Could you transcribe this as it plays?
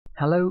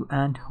Hello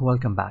and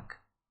welcome back.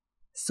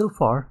 So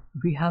far,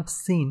 we have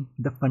seen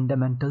the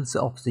fundamentals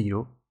of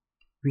Xero.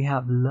 We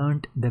have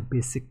learned the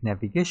basic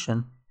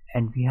navigation,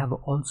 and we have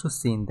also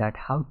seen that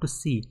how to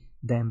see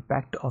the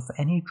impact of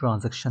any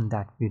transaction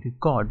that we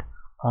record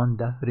on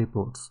the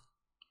reports.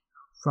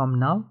 From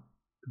now,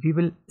 we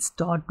will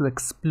start to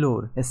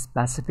explore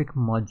specific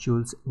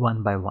modules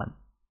one by one.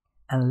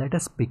 And let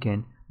us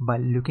begin by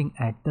looking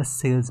at the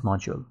sales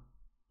module.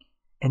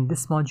 In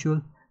this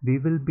module, we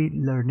will be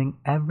learning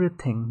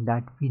everything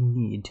that we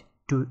need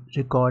to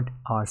record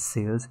our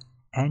sales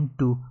and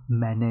to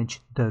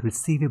manage the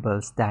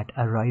receivables that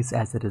arise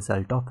as a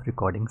result of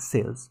recording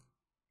sales.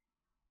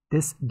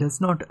 This does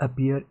not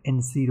appear in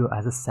Xero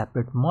as a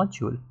separate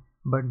module,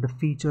 but the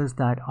features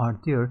that are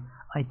there,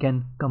 I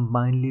can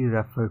combinedly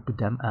refer to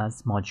them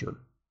as module.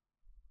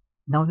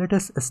 Now let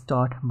us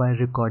start by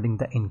recording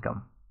the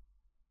income.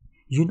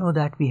 You know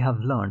that we have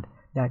learned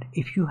that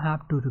if you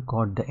have to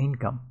record the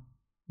income,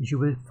 you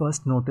will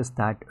first notice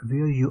that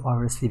where you are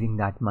receiving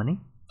that money,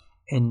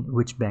 in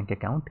which bank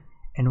account,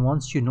 and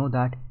once you know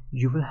that,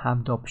 you will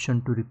have the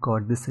option to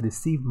record this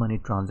receive money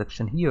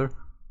transaction here,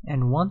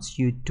 and once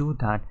you do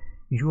that,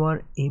 you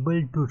are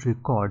able to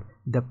record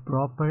the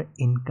proper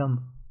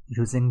income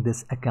using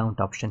this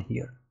account option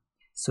here.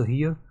 So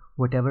here,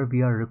 whatever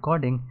we are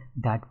recording,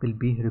 that will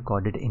be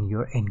recorded in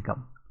your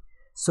income.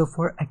 So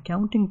for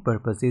accounting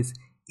purposes,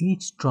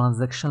 each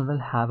transaction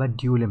will have a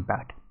dual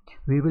impact.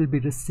 We will be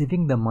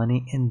receiving the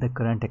money in the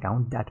current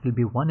account, that will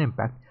be one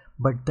impact,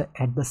 but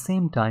at the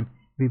same time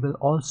we will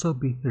also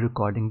be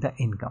recording the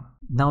income.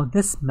 Now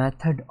this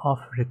method of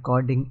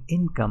recording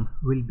income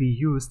will be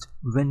used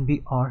when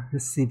we are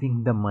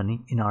receiving the money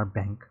in our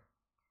bank.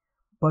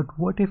 But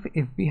what if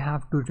we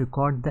have to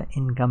record the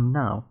income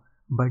now,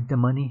 but the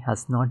money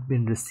has not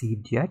been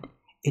received yet?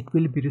 It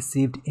will be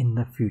received in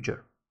the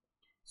future.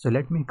 So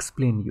let me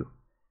explain you.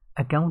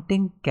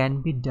 Accounting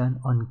can be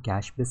done on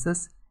cash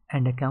basis,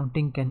 and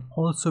accounting can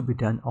also be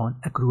done on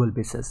accrual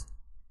basis.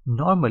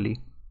 Normally,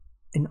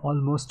 in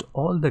almost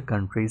all the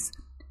countries,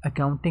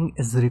 accounting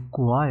is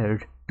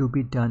required to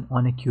be done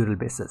on accrual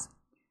basis.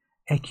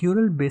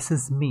 Accrual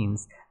basis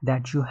means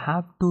that you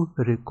have to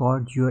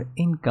record your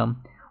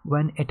income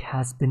when it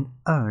has been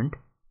earned,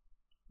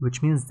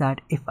 which means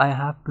that if I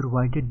have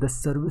provided the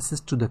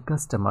services to the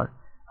customer,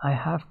 I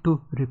have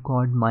to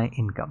record my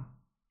income.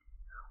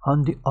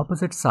 On the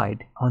opposite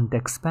side, on the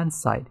expense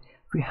side,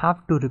 we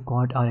have to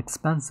record our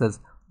expenses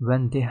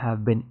when they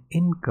have been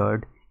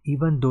incurred,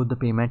 even though the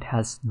payment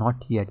has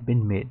not yet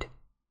been made.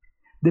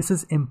 This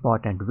is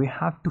important. We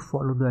have to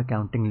follow the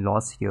accounting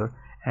laws here,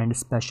 and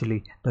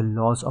especially the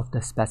laws of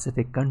the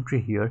specific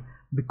country here,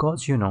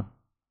 because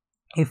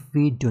if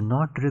we do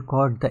not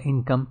record the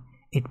income,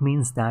 it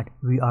means that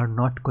we are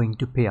not going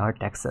to pay our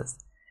taxes,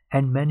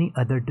 and many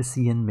other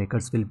decision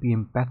makers will be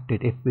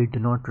impacted if we do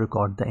not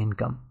record the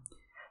income.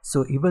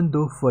 So even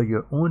though for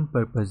your own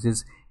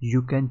purposes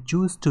you can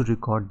choose to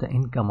record the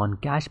income on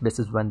cash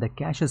basis when the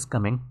cash is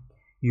coming,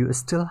 you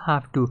still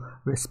have to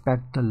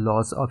respect the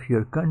laws of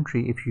your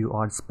country if you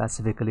are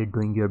specifically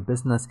doing your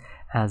business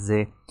as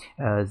a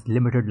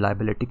limited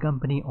liability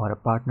company or a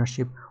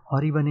partnership,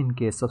 or even in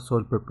case of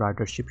sole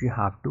proprietorship, you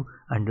have to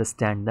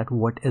understand that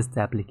what is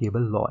the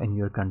applicable law in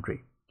your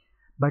country.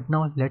 But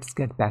now let's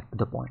get back to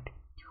the point.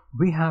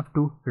 We have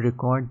to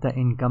record the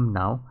income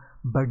now,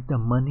 but the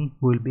money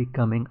will be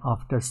coming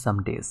after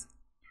some days.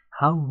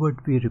 How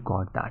would we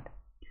record that?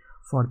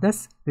 For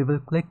this, we will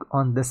click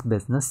on this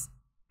business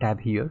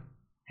tab here,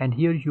 and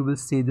here you will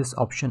see this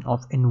option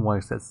of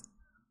invoices.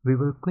 We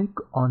will click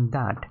on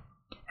that,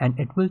 and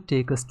it will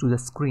take us to the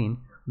screen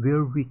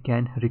where we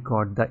can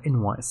record the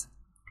invoice.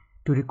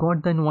 To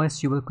record the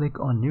invoice, you will click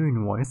on new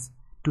invoice.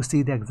 To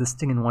see the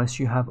existing invoice,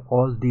 you have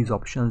all these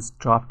options: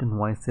 draft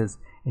invoices,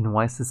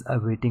 invoices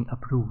awaiting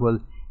approval,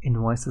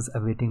 invoices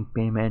awaiting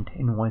payment,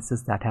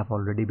 invoices that have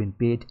already been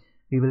paid.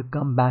 We will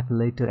come back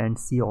later and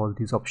see all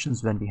these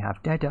options when we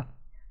have data.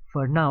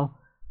 For now,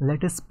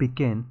 let us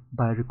begin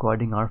by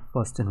recording our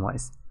first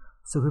invoice.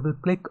 So we will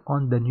click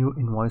on the new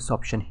invoice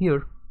option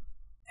here,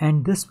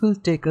 and this will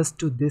take us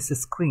to this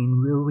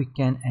screen where we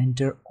can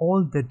enter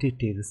all the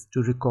details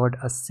to record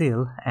a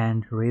sale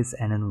and raise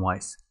an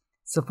invoice.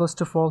 So first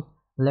of all,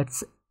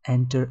 let's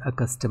enter a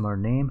customer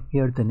name.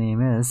 Here the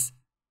name is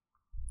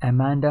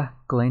Amanda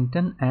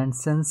Clinton, and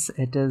since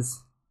it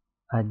is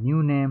a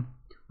new name,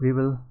 we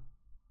will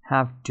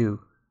have to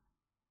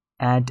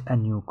add a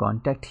new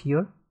contact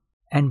here.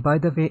 And by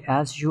the way,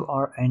 as you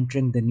are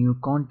entering the new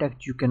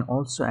contact, you can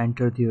also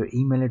enter their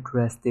email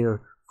address,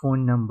 their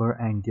phone number,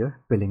 and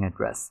their billing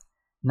address.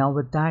 Now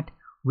with that,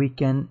 we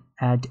can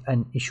add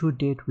an issue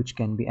date, which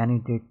can be any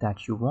date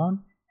that you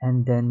want,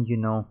 and then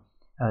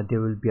there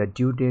will be a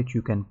due date.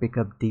 You can pick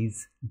up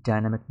these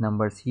dynamic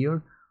numbers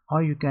here,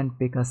 or you can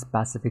pick a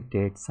specific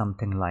date,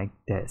 something like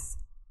this.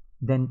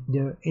 Then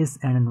there is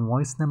an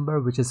invoice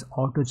number which is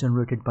auto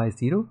generated by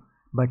Xero,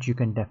 but you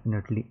can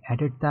definitely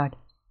edit that.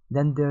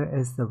 Then there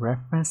is the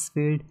reference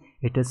field.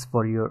 It is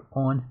for your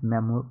own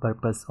memo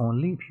purpose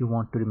only. If you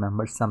want to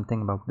remember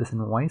something about this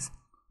invoice,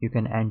 you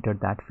can enter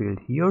that field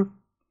here.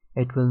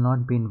 it will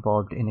not be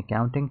involved in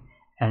accounting,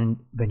 and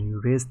when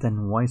you raise the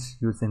invoice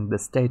using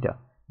this data,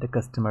 the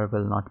customer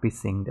will not be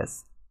seeing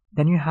this.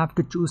 Then you have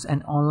to choose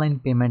an online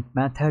payment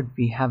method.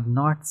 We have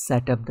not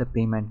set up the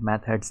payment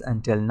methods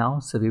until now,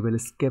 so we will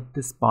skip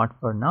this part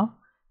for now.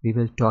 We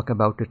will talk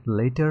about it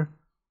later.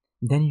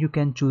 Then you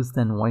can choose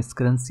the invoice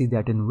currency,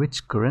 that in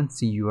which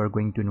currency you are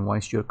going to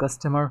invoice your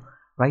customer.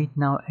 Right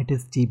now it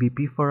is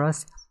GBP for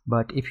us,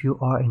 but if you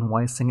are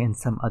invoicing in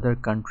some other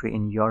country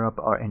in Europe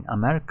or in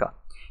America,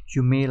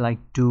 you may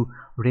like to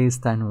raise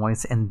the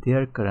invoice in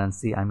their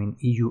currency, I mean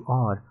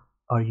EUR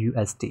or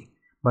USD.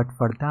 But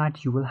for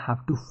that you will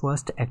have to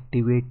first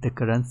activate the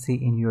currency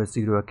in your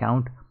Xero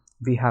account.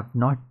 We have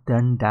not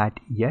done that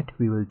yet,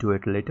 we will do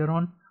it later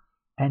on.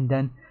 And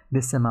then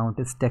this amount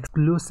is tax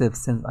exclusive,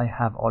 since I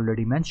have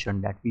already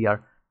mentioned that we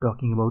are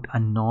talking about a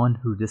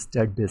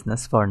non-registered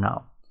business for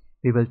now.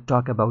 We will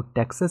talk about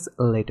taxes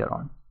later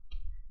on.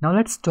 Now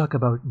let's talk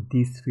about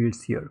these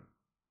fields here.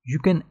 You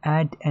can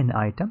add an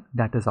item,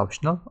 that is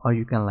optional, or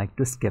you can like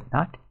to skip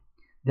that.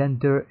 Then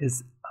there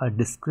is a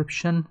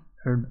description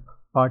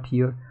part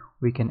here.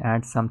 We can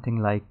add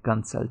something like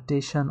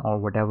consultation or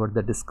whatever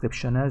the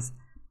description is.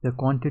 The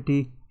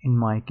quantity in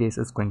my case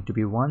is going to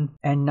be 1.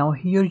 And now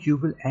here you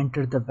will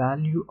enter the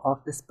value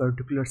of this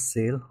particular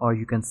sale, or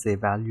you can say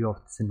value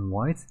of this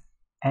invoice.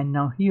 And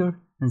now here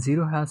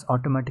Xero has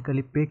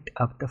automatically picked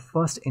up the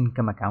first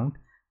income account,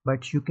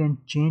 but you can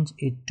change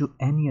it to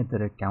any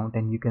other account,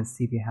 and you can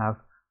see we have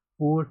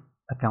 4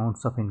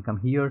 accounts of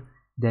income here.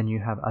 Then you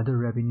have other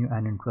revenue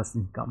and interest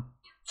income.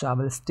 So I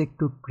will stick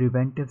to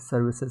preventive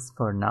services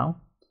for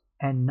now.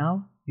 And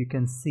now you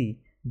can see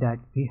that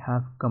we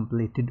have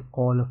completed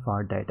all of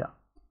our data.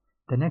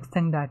 The next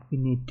thing that we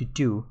need to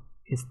do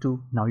is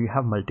to, now you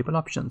have multiple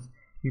options.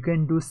 You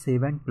can do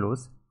save and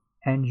close,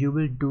 and you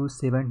will do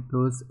save and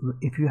close.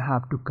 If you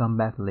have to come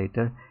back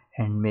later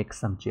and make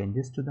some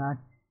changes to that,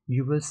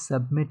 you will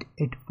submit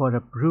it for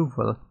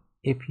approval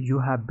if you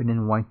have been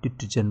invited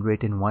to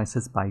generate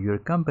invoices by your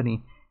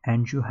company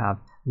and you have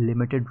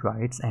limited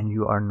rights and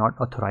you are not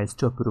authorized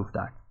to approve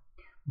that.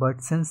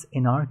 But since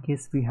in our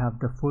case we have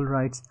the full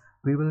rights,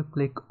 we will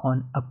click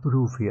on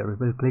approve here.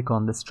 We will click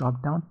on this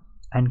drop down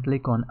and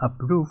click on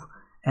approve,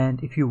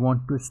 and if you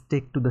want to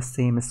stick to the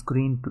same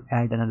screen to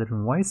add another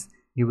invoice,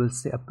 you will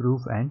say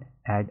approve and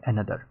add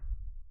another.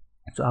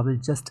 So I will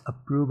just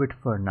approve it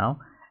for now,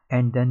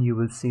 and then you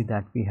will see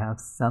that we have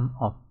some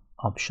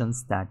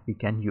options that we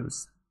can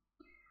use.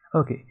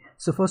 Okay,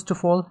 so first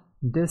of all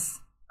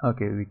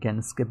we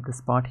can skip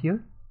this part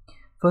here.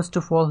 First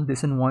of all,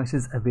 this invoice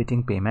is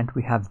awaiting payment.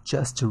 We have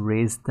just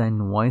raised the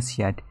invoice,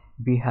 yet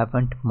we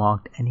haven't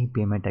marked any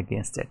payment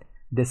against it.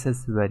 This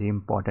is very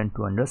important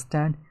to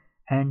understand.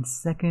 And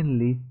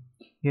secondly,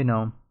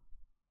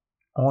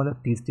 all of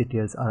these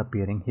details are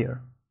appearing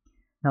here.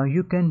 Now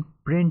you can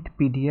print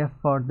PDF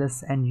for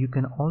this, and you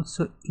can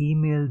also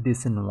email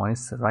this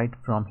invoice right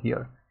from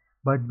here.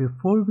 But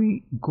before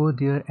we go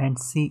there and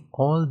see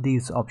all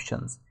these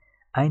options,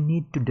 I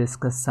need to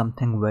discuss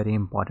something very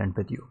important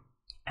with you,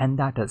 and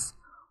that is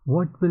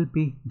what will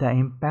be the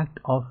impact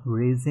of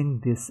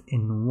raising this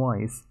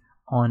invoice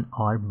on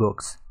our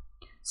books.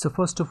 So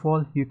first of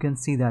all, you can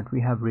see that we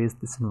have raised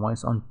this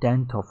invoice on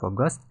 10th of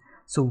August.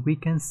 So we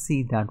can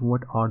see that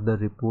what are the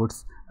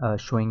reports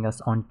showing us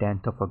on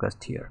 10th of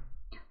August here.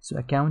 So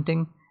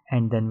accounting,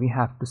 and then we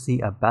have to see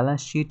a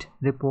balance sheet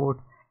report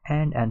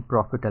and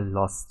profit and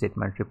loss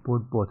statement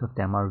report. Both of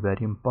them are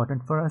very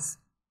important for us.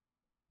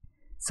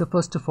 So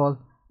first of all,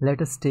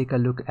 let us take a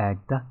look at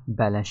the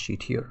balance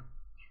sheet here.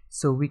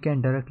 So we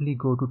can directly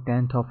go to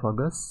 10th of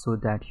August so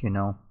that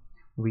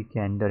we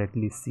can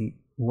directly see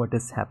what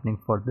is happening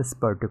for this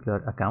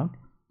particular account.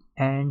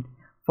 And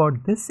for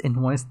this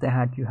invoice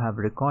that you have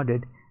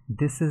recorded,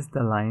 this is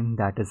the line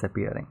that is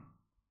appearing.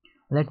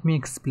 Let me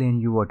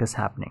explain you what is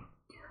happening.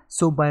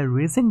 So by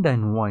raising the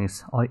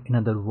invoice, or in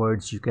other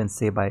words you can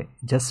say by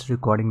just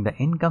recording the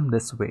income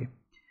this way,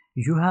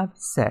 you have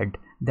said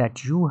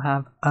that you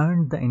have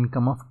earned the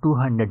income of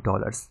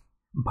 $200,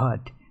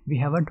 but we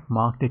haven't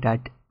marked it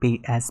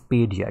as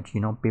paid yet.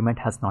 Payment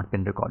has not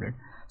been recorded.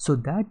 So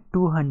that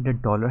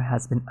 $200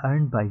 has been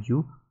earned by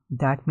you.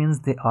 That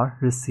means they are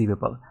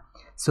receivable.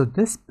 So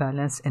this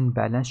balance in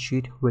balance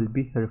sheet will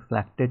be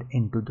reflected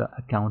into the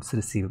accounts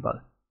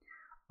receivable.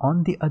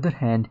 On the other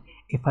hand,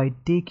 if I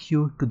take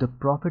you to the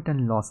profit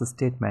and loss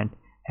statement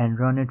and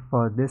run it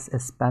for this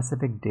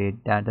specific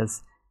date, that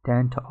is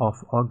 10th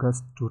of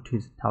August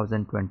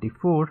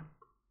 2024,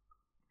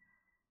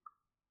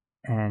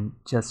 and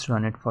just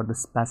run it for the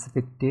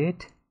specific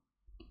date,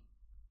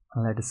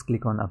 let us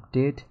click on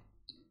update.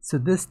 So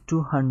this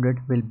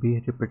 200 will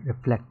be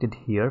reflected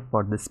here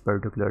for this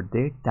particular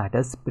date, that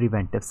is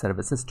preventive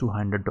services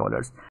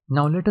 $200.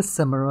 Now let us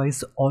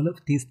summarize all of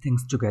these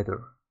things together.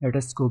 Let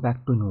us go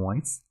back to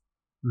invoice.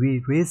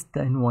 We raised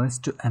the invoice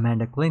to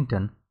Amanda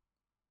Clinton.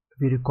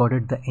 We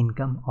recorded the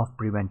income of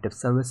preventive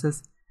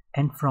services,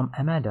 and from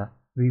Amanda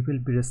we will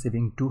be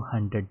receiving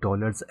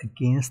 $200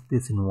 against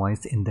this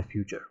invoice in the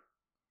future.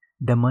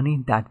 The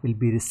money that will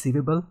be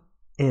receivable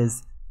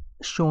is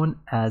shown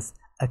as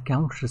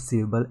account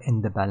receivable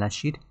in the balance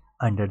sheet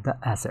under the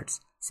assets.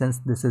 Since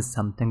this is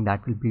something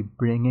that will be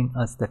bringing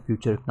us the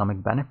future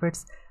economic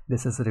benefits,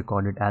 this is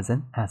recorded as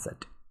an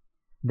asset.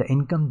 The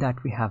income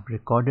that we have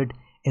recorded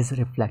is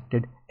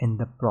reflected in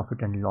the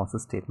profit and loss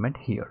statement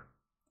here.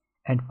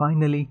 And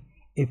finally,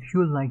 if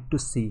you like to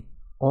see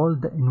all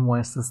the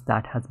invoices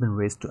that has been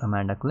raised to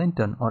Amanda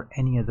Clinton or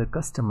any other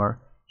customer,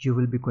 you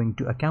will be going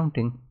to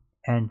accounting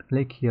and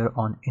click here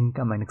on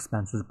income and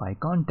expenses by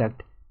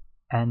contact,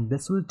 and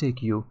this will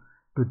take you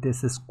to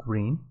this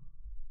screen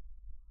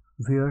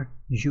where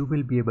you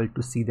will be able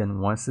to see the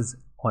invoices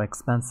or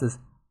expenses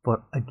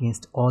for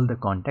against all the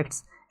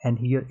contacts. And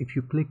here if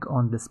you click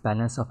on this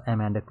balance of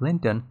Amanda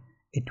Clinton,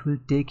 it will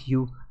take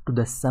you to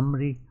the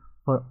summary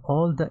for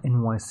all the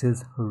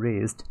invoices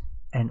raised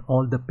and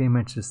all the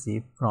payments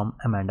received from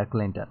Amanda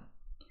Clinton.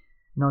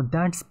 Now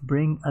that's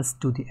bring us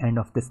to the end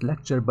of this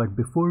lecture, but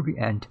before we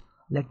end,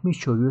 let me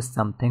show you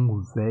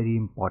something very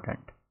important.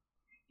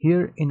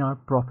 Here in our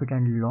profit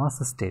and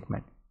loss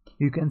statement,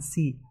 you can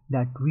see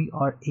that we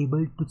are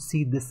able to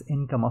see this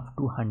income of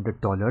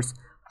 $200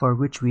 for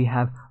which we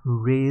have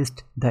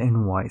raised the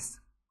invoice.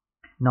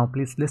 Now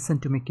please listen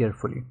to me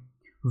carefully.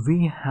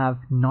 We have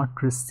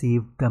not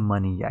received the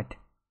money yet.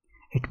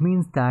 It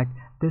means that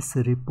this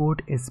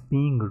report is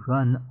being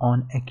run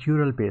on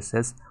accrual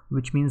basis,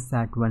 which means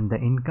that when the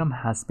income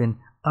has been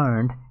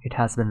earned, it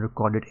has been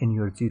recorded in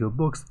your Xero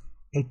books,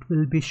 it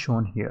will be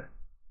shown here.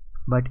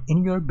 But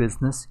in your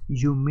business,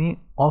 you may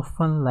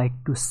often like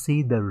to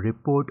see the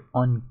report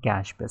on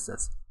cash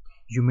basis.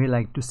 You may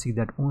like to see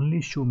that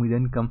only show me the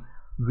income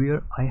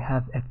where I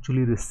have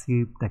actually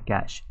received the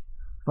cash.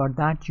 For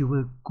that, you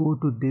will go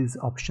to these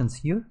options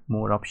here,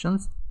 more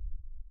options,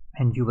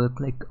 and you will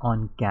click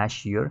on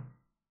cash here.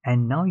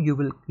 And now you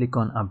will click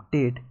on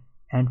update,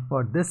 and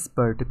for this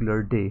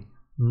particular day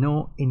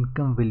no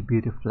income will be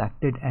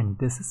reflected, and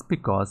this is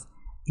because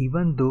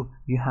even though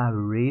you have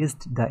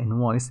raised the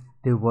invoice,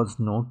 there was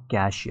no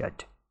cash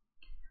yet.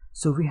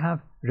 So we have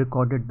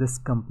recorded this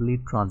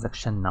complete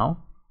transaction.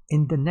 Now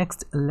in the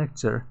next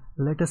lecture,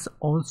 let us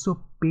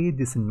also pay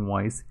this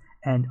invoice,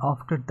 and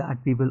after that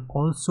we will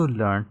also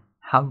learn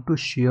how to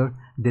share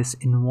this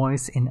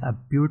invoice in a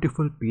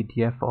beautiful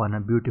PDF or in a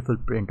beautiful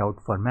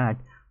printout format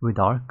with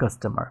our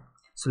customer.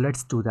 So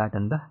let's do that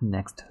in the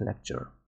next lecture.